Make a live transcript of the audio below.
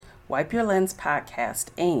Wipe Your Lens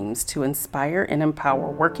podcast aims to inspire and empower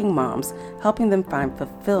working moms, helping them find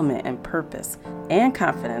fulfillment and purpose and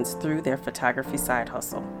confidence through their photography side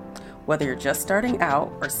hustle. Whether you're just starting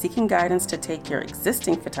out or seeking guidance to take your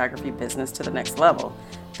existing photography business to the next level,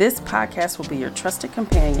 this podcast will be your trusted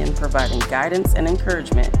companion, providing guidance and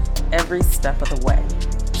encouragement every step of the way.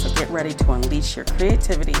 So get ready to unleash your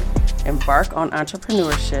creativity, embark on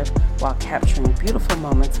entrepreneurship while capturing beautiful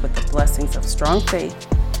moments with the blessings of strong faith,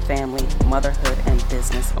 family, motherhood, and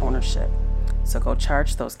business ownership. So go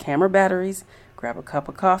charge those camera batteries, grab a cup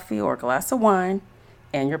of coffee or a glass of wine,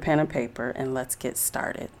 and your pen and paper, and let's get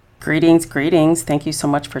started. Greetings. Thank you so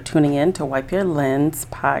much for tuning in to Wipe Your Lens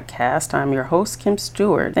podcast. I'm your host, Kim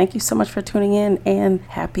Stewart. Thank you so much for tuning in, and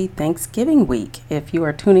happy Thanksgiving week. If you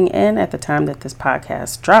are tuning in at the time that this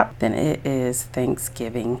podcast dropped, then it is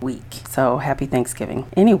Thanksgiving week. So happy Thanksgiving.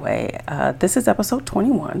 Anyway, this is episode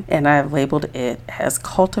 21, and I've labeled it as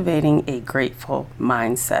Cultivating a Grateful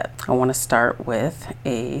Mindset. I want to start with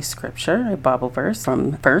a scripture, a Bible verse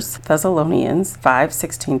from 1 Thessalonians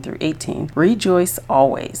 5:16 through 18. Rejoice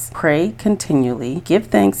always. Pray continually, give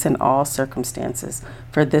thanks in all circumstances,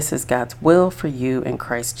 for this is God's will for you in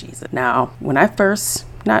Christ Jesus. Now, when I first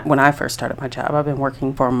started my job, I've been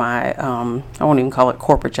working for my, I won't even call it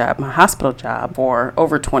corporate job, my hospital job for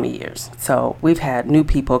over 20 years. So we've had new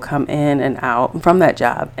people come in and out from that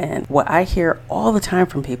job. And what I hear all the time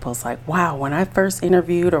from people is like, wow, when I first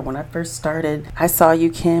interviewed or when I first started, I saw you,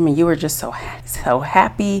 Kim, and you were just so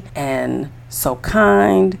happy and so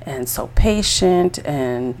kind and so patient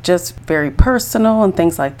and just very personal and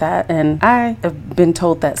things like that. And I have been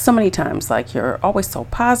told that so many times, like, you're always so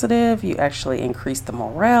positive. You actually increase the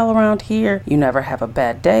morale around here. You never have a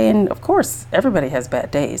bad day. And of course, everybody has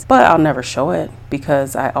bad days, but I'll never show it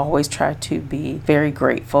because I always try to be very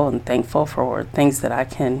grateful and thankful for things that I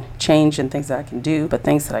can change and things that I can do, but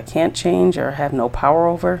things that I can't change or have no power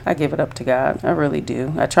over, I give it up to God. I really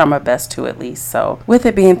do. I try my best to, at least. So with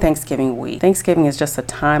it being Thanksgiving week, Thanksgiving is just a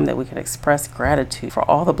time that we can express gratitude for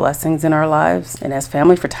all the blessings in our lives. And as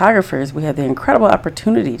family photographers, we have the incredible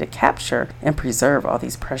opportunity to capture and preserve all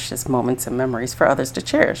these precious moments and memories for others to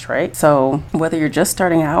cherish, right? So whether you're just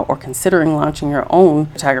starting out or considering launching your own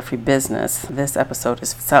photography business, this episode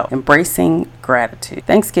is embracing gratitude.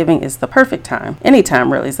 Thanksgiving is the perfect time.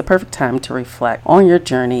 Anytime really is the perfect time to reflect on your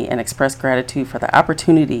journey and express gratitude for the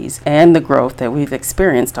opportunities and the growth that we've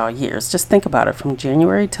experienced all years. Just think about it from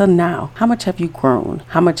January till now. How much have you grown?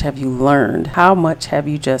 How much have you learned? How much have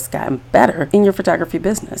you just gotten better in your photography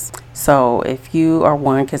business? So if you are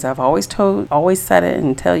one, because I've always said it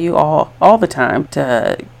and tell you all the time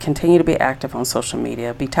to continue to be active on social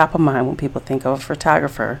media, be top of mind when people think of a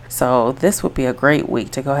photographer. So this would be a great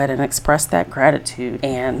week to go ahead and express that gratitude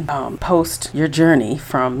and post your journey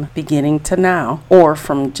from beginning to now, or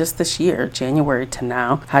from just this year, January to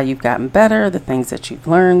now, how you've gotten better, the things that you've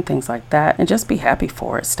learned, things like that, and just be happy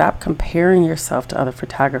for it. Stop comparing yourself to other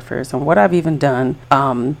photographers. And what I've even done,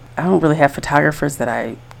 I don't really have photographers that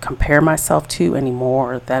I compare myself to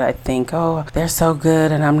anymore, that I think, oh, they're so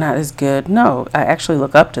good and I'm not as good. No, I actually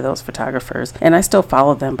look up to those photographers and I still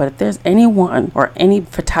follow them. But if there's anyone or any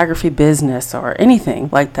photography business or anything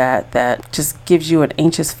like that that just gives you an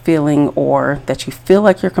anxious feeling, or that you feel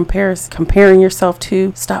like you're comparing yourself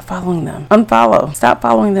to, stop following them. Unfollow. Stop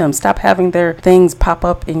following them. Stop having their things pop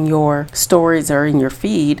up in your stories or in your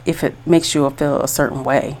feed if it makes you feel a certain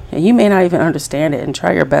way. And you may not even understand it, and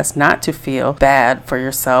try your best not to feel bad for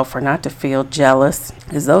yourself or not to feel jealous,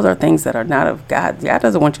 because those are things that are not of God. God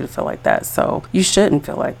doesn't want you to feel like that, so you shouldn't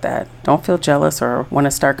feel like that. Don't feel jealous or want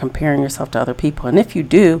to start comparing yourself to other people. And if you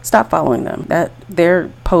do, stop following them. That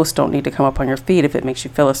their posts don't need to come up on your feed if it makes you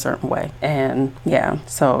feel a certain way. And yeah,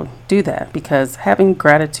 so do that, because having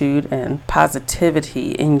gratitude and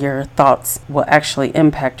positivity in your thoughts will actually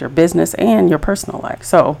impact your business and your personal life.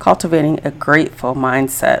 So cultivating a grateful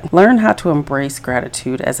mindset. Learn how to embrace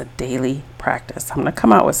gratitude as a daily practice. I'm going to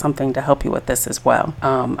come out with something to help you with this as well.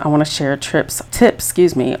 I want to share tips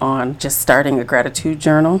on just starting a gratitude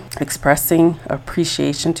journal, expressing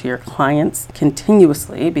appreciation to your clients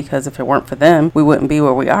continuously, because if it weren't for them, we wouldn't be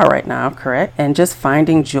where we are right now, correct? And just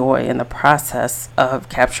finding joy in the process of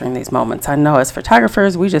capturing these moments. I know as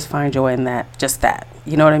photographers, we just find joy in that.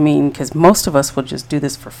 You know what I mean? Because most of us will just do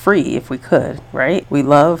this for free if we could, right? We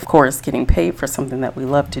love, of course, getting paid for something that we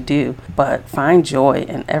love to do, but find joy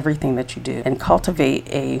in everything that you do and cultivate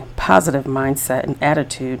a positive mindset and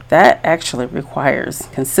attitude. That actually requires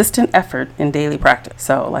consistent effort in daily practice.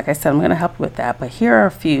 So like I said, I'm going to help you with that, but here are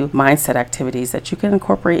a few mindset activities that you can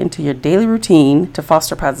incorporate into your daily routine to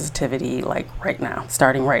foster activity like right now,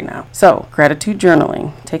 starting right now. So gratitude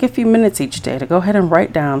journaling. Take a few minutes each day to go ahead and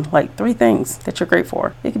write down like 3 things that you're grateful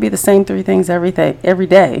for. It could be the same 3 things every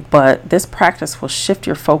day, but this practice will shift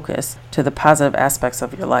your focus to the positive aspects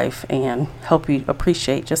of your life and help you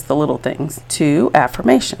appreciate just the little things. 2,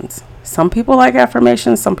 affirmations. Some people like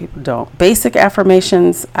affirmations, some people don't. Basic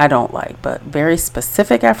affirmations I don't like, but very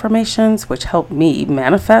specific affirmations which help me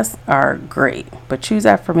manifest are great. But choose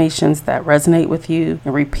affirmations that resonate with you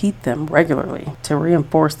and repeat them regularly to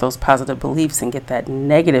reinforce those positive beliefs and get that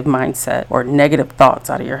negative mindset or negative thoughts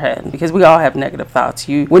out of your head. Because we all have negative thoughts.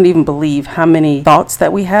 You wouldn't even believe how many thoughts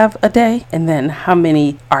that we have a day and then how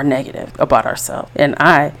many are negative about ourselves. And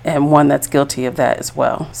I am one that's guilty of that as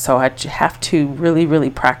well. So I have to really, really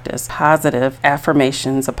practice positive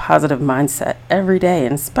affirmations, a positive mindset every day,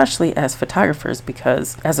 and especially as photographers,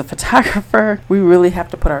 because as a photographer, we really have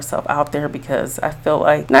to put ourselves out there, because I feel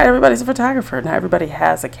like not everybody's a photographer. Not everybody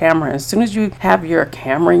has a camera. As soon as you have your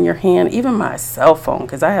camera in your hand, even my cell phone,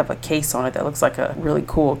 because I have a case on it that looks like a really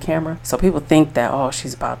cool camera. So people think that, oh,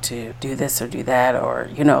 she's about to do this or do that, or,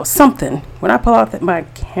 something. When I pull out my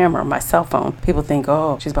camera, my cell phone, people think,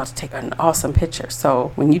 oh, she's about to take an awesome picture.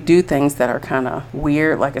 So when you do things that are kind of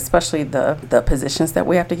weird, like especially the positions that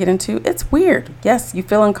we have to get into, it's weird. Yes, you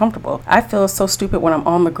feel uncomfortable. I feel so stupid when I'm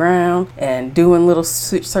on the ground and doing little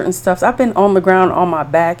certain stuff. I've been on the ground on my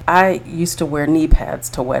back. I used to wear knee pads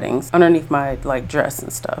to weddings underneath my dress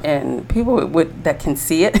and stuff, and people that can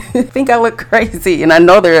see it think I look crazy, and I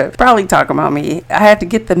know they're probably talking about me. I had to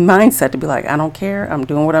get the mindset to be like, I don't care. I'm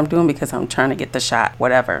doing what I'm doing because I'm trying to get the shot,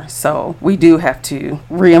 whatever. So we do have to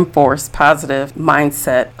reinforce positive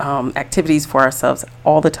mindset activities for ourselves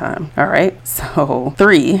all the time. All right. So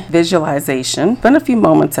 3, visualization. Spend a few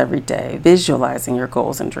moments every day visualizing your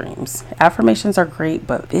goals and dreams. Affirmations are great,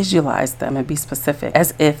 but visualize them and be specific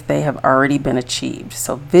as if they have already been achieved.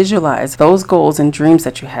 So visualize those goals and dreams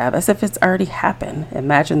that you have as if it's already happened.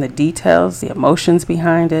 Imagine the details, the emotions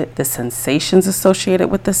behind it, the sensations associated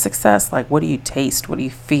with the success. Like, what do you taste? What do you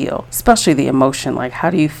feel? Especially the emotion. Like, how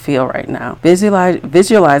do you feel right now?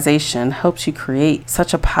 Visualization helps you create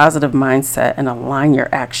such a positive mindset and align your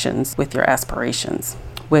actions with your aspirations,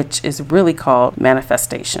 which is really called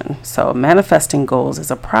manifestation. So manifesting goals is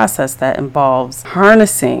a process that involves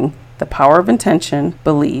harnessing the power of intention,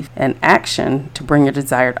 belief, and action to bring your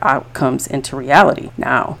desired outcomes into reality.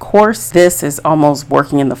 Now, of course, this is almost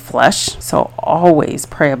working in the flesh, so always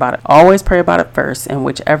pray about it. Always pray about it first, and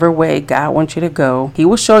whichever way God wants you to go, He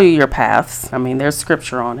will show you your paths. I mean, there's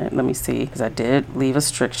scripture on it. Let me see, because I did leave a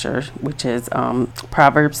scripture, which is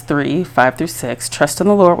Proverbs 3:5-6. Trust in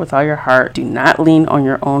the Lord with all your heart. Do not lean on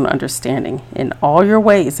your own understanding. In all your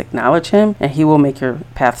ways, acknowledge Him, and He will make your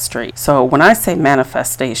path straight. So when I say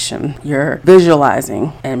manifestation, you're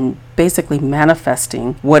visualizing and basically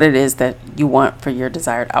manifesting what it is that you want for your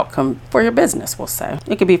desired outcome for your business, we'll say.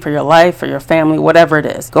 It could be for your life, for your family, whatever it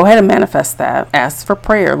is. Go ahead and manifest that. Ask for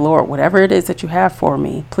prayer. Lord, whatever it is that you have for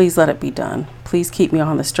me, please let it be done. Please keep me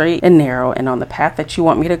on the straight and narrow and on the path that you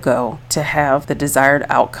want me to go to have the desired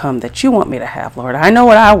outcome that you want me to have, Lord. I know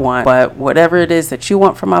what I want, but whatever it is that you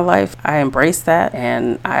want for my life, I embrace that.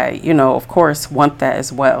 And I, of course, want that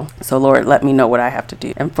as well. So, Lord, let me know what I have to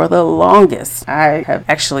do. And for the longest, I have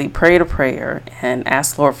actually prayed a prayer and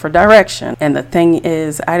asked Lord for direction. And the thing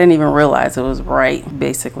is, I didn't even realize it was right.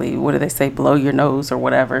 Basically, what do they say? Blow your nose or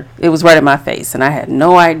whatever. It was right in my face. And I had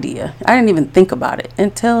no idea. I didn't even think about it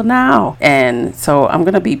until now. And so I'm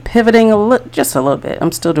going to be pivoting just a little bit.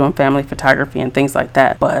 I'm still doing family photography and things like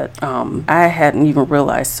that. But I hadn't even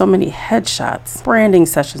realized so many headshots, branding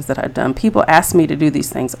sessions that I've done. People ask me to do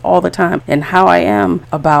these things all the time, and how I am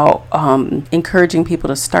about encouraging people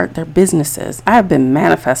to start their businesses. I have been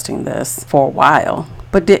manifesting this for a while,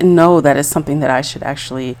 but didn't know that it's something that I should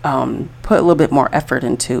actually put a little bit more effort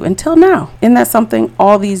into until now. Isn't that something?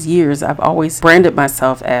 All these years, I've always branded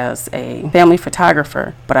myself as a family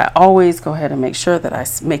photographer, but I always go ahead and make sure that I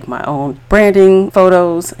make my own branding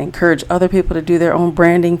photos, encourage other people to do their own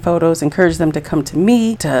branding photos, encourage them to come to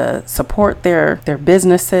me to support their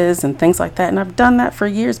businesses and things like that. And I've done that for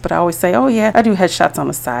years, but I always say, oh yeah, I do headshots on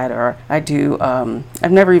the side, or I do,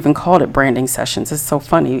 I've never even called it branding sessions. It's so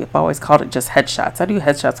funny. I've always called it just headshots. I do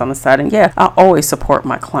headshots on the side, and yeah, I always support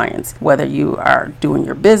my clients, whether you are doing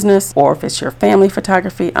your business or if it's your family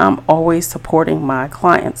photography. I'm always supporting my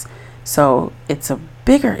clients. So it's a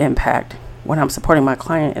bigger impact when I'm supporting my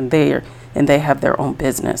client and they have their own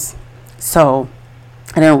business. So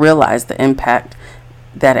I didn't realize the impact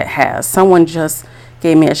that it has. Someone just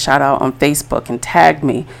gave me a shout out on Facebook and tagged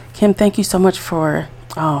me. Kim, thank you so much for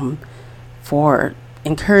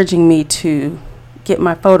encouraging me to getting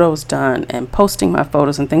my photos done and posting my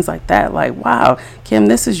photos and things like that. Like, wow, Kim,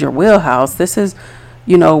 this is your wheelhouse. This is,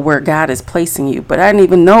 where God is placing you. But I didn't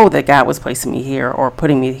even know that God was placing me here or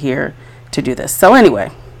putting me here to do this. So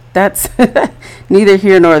anyway, that's neither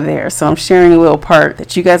here nor there. So I'm sharing a little part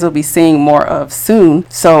that you guys will be seeing more of soon.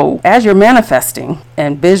 So as you're manifesting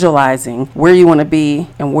and visualizing where you want to be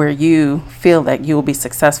and where you feel that you will be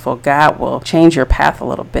successful, God will change your path a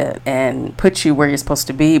little bit and put you where you're supposed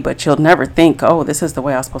to be, but you'll never think, oh, this is the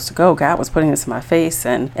way I was supposed to go. God was putting this in my face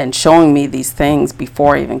and showing me these things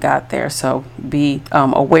before I even got there. So be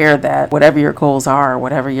aware that whatever your goals are,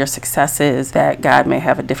 whatever your success is, that God may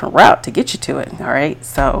have a different route to get you to it. All right.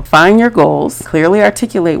 So find your goals, clearly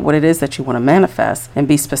articulate what it is that you want to manifest, and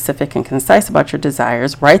be specific and concise about your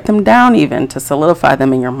desires. Write them down even to solidify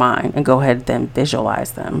them in your mind, and go ahead then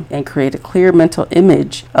visualize them and create a clear mental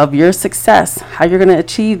image of your success, how you're going to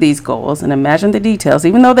achieve these goals, and imagine the details,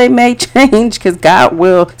 even though they may change, because God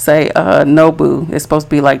will say, no, boo, it's supposed to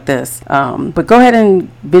be like this. But go ahead and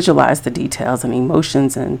visualize the details and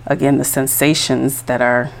emotions and, again, the sensations that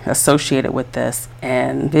are associated with this.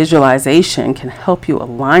 And visualization can help you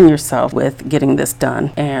align yourself with getting this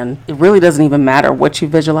done. And it really doesn't even matter what you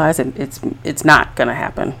visualize. It's not going to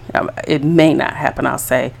happen. It may not happen, I'll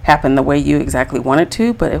say, happen the way you exactly want it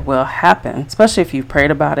to, but it will happen, especially if you've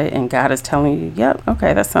prayed about it and God is telling you, yep,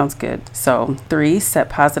 okay, that sounds good. So 3, set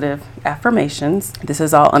positive affirmations. This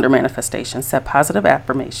is all under manifestation. Set positive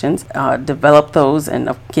affirmations, develop those, and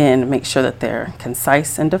again, make sure that they're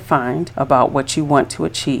concise and defined about what you want to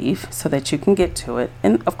achieve so that you can get to it.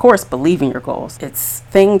 And of course, believe in your goals. It's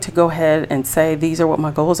thing to go ahead and say, these are what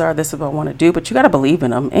my goals are, this is what I want to do, but you got to believe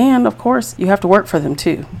in them. And of course, you have to work for them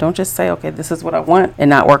too. Don't just say, okay, this is what I want, and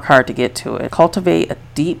not work hard to get to it. Cultivate a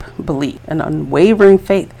deep belief, an unwavering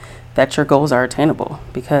faith that your goals are attainable,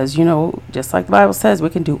 because just like the Bible says, we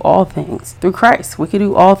can do all things through Christ. We can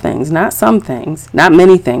do all things, not some things, not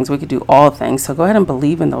many things. We could do all things. So go ahead and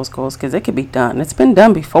believe in those goals, because it could be done. It's been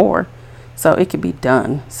done before, so it could be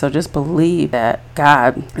done. So just believe that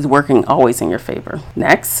God is working always in your favor.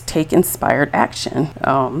 Next, take inspired action.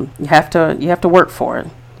 You have to work for it.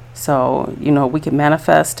 So we can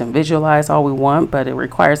manifest and visualize all we want, but it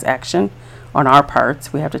requires action on our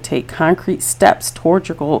parts. We have to take concrete steps towards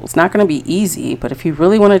your goals. It's not going to be easy, but if you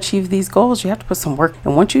really want to achieve these goals, you have to put some work.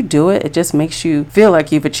 And once you do it, it just makes you feel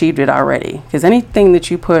like you've achieved it already. Because anything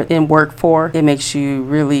that you put in work for, it makes you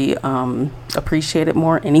really appreciate it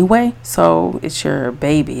more anyway. So it's your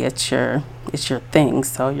baby. It's your thing.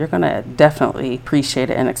 So you're going to definitely appreciate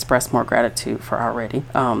it and express more gratitude for already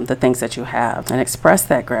the things that you have, and express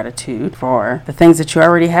that gratitude for the things that you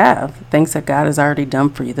already have, things that God has already done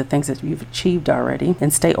for you, the things that you've achieved already,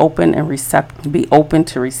 and stay open and be open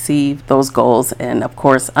to receive those goals in, of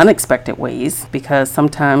course, unexpected ways, because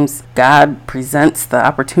sometimes God presents the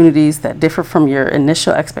opportunities that differ from your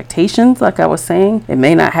initial expectations. Like I was saying, it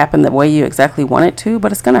may not happen the way you exactly want it to,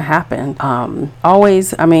 but it's going to happen.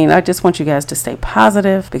 I just want you guys to stay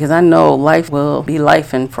positive, because I know life will be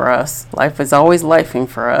lifing for us. Life is always lifing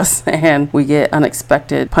for us, and we get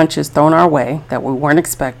unexpected punches thrown our way that we weren't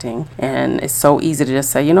expecting. And it's so easy to just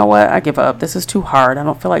say, you know what, I give up. This is too hard. I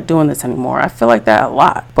don't feel like doing this anymore. I feel like that a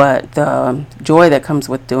lot. But the joy that comes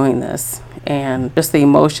with doing this, and just the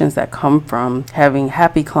emotions that come from having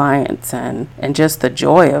happy clients, and just the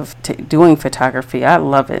joy of doing photography, I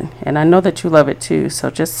love it, and I know that you love it too. So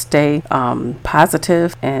just stay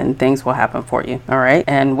positive, and things will happen for you. All right.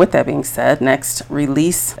 And with that being said, next,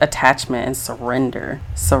 release attachment and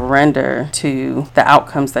surrender to the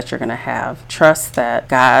outcomes that you're going to have. Trust that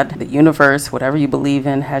God, the universe, whatever you believe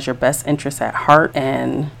in, has your best interests at heart,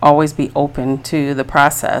 and always be open to the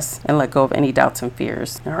process and let go of any doubts and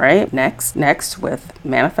fears. All right. Next, with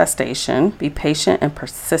manifestation, be patient and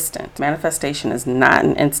persistent. Manifestation is not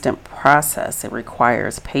an instant process. It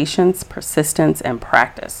requires patience, persistence, and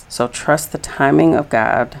practice. So trust the timing of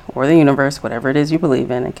God or the universe, whatever it is you believe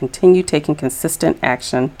in, and continue taking consistent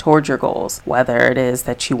action towards your goals. Whether it is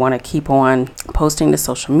that you want to keep on posting to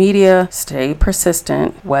social media, stay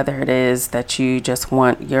persistent. Whether it is that you just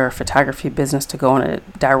want your photography business to go in a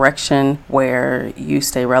direction where you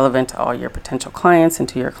stay relevant to all your potential clients and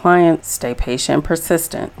to your clients, stay patient and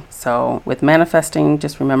persistent. So with manifesting,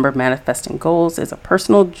 just remember, manifesting goals is a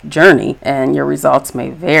personal journey, and your results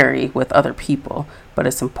may vary with other people, but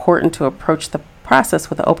it's important to approach the process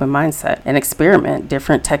with an open mindset and experiment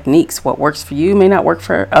different techniques. What works for you may not work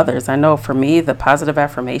for others. I know for me, the positive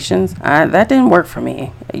affirmations, that didn't work for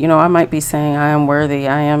me. I might be saying I am worthy,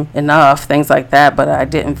 I am enough, things like that, but I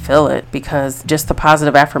didn't feel it, because just the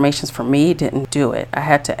positive affirmations for me didn't do it. I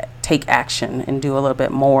had to take action and do a little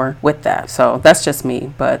bit more with that. So that's just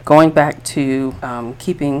me. But going back to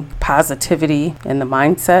keeping positivity in the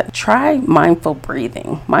mindset, try mindful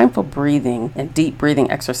breathing. Mindful breathing and deep breathing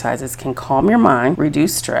exercises can calm your mind,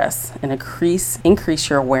 reduce stress, and increase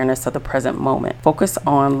your awareness of the present moment. Focus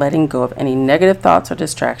on letting go of any negative thoughts or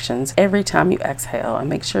distractions every time you exhale, and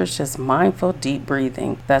make sure it's just mindful, deep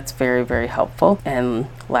breathing. That's very, very helpful. And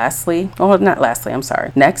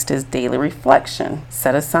next is daily reflection.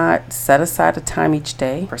 Set aside a time each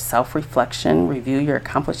day for self-reflection. Review your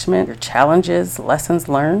accomplishment, your challenges, lessons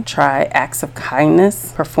learned. Try acts of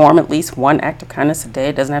kindness. Perform at least one act of kindness a day.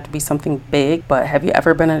 It doesn't have to be something big, but have you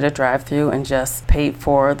ever been at a drive-thru and just paid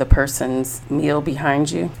for the person's meal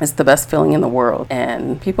behind you? It's the best feeling in the world,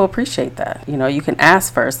 and people appreciate that. You can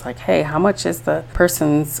ask first, like, hey, how much is the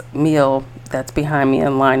person's meal that's behind me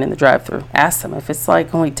in line in the drive-thru? Ask them. If it's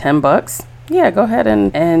like only $10, yeah, go ahead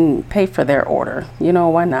and pay for their order.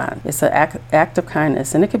 Why not? It's an act of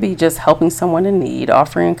kindness, and it could be just helping someone in need,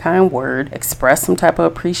 offering a kind word, express some type of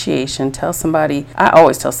appreciation. I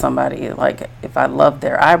always tell somebody, like, if I love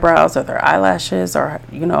their eyebrows or their eyelashes or,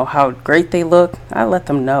 how great they look, I let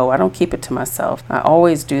them know. I don't keep it to myself. I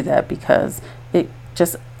always do that because it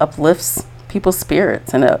just uplifts people's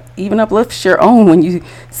spirits, and it even uplifts your own when you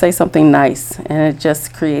say something nice, and it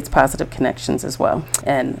just creates positive connections as well.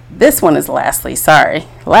 And this one is lastly,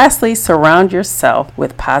 surround yourself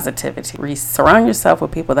with positivity. Surround yourself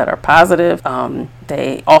with people that are positive.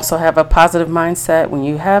 They also have a positive mindset. When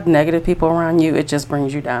you have negative people around you, it just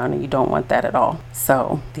brings you down, and you don't want that at all.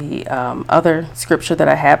 So the other scripture that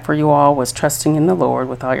I had for you all was trusting in the Lord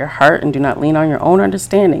with all your heart, and do not lean on your own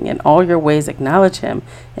understanding. In all your ways acknowledge him,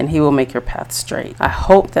 and he will make your path straight. I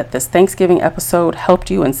hope that this Thanksgiving episode helped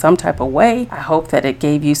you in some type of way. I hope that it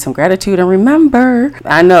gave you some gratitude. And remember,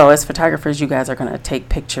 I know as photographers, you guys are going to take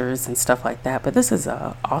pictures and stuff like that, but this is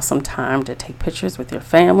an awesome time to take pictures with your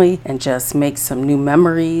family and just make some new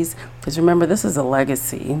memories. Because remember, this is a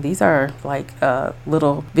legacy. These are like a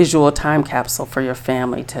little visual time capsule for your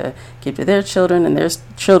family to give to their children and their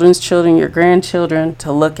children's children, your grandchildren,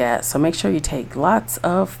 to look at. So make sure you take lots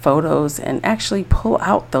of photos and actually pull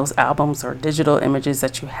out those albums or digital images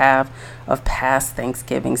that you have of past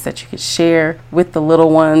Thanksgivings that you could share with the little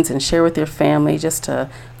ones and share with your family, just to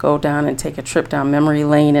go down and take a trip down memory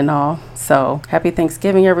lane and all. So happy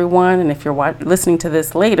Thanksgiving, everyone. And if you're listening to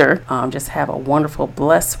this later, just have a wonderful,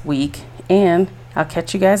 blessed week. And I'll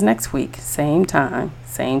catch you guys next week. Same time,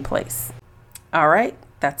 same place. All right,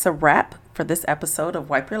 that's a wrap for this episode of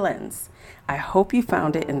Wipe Your Lens. I hope you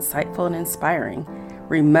found it insightful and inspiring.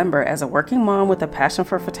 Remember, as a working mom with a passion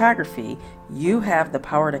for photography, you have the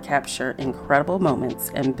power to capture incredible moments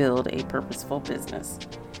and build a purposeful business.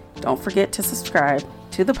 Don't forget to subscribe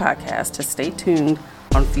to the podcast to stay tuned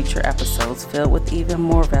on future episodes filled with even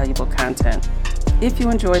more valuable content. If you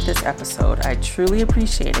enjoyed this episode, I'd truly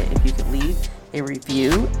appreciate it if you could leave a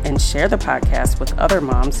review and share the podcast with other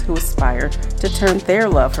moms who aspire to turn their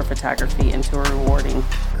love for photography into a rewarding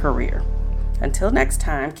career. Until next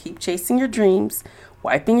time, keep chasing your dreams,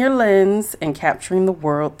 wiping your lens, and capturing the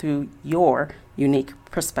world through your unique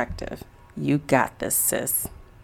perspective. You got this, sis.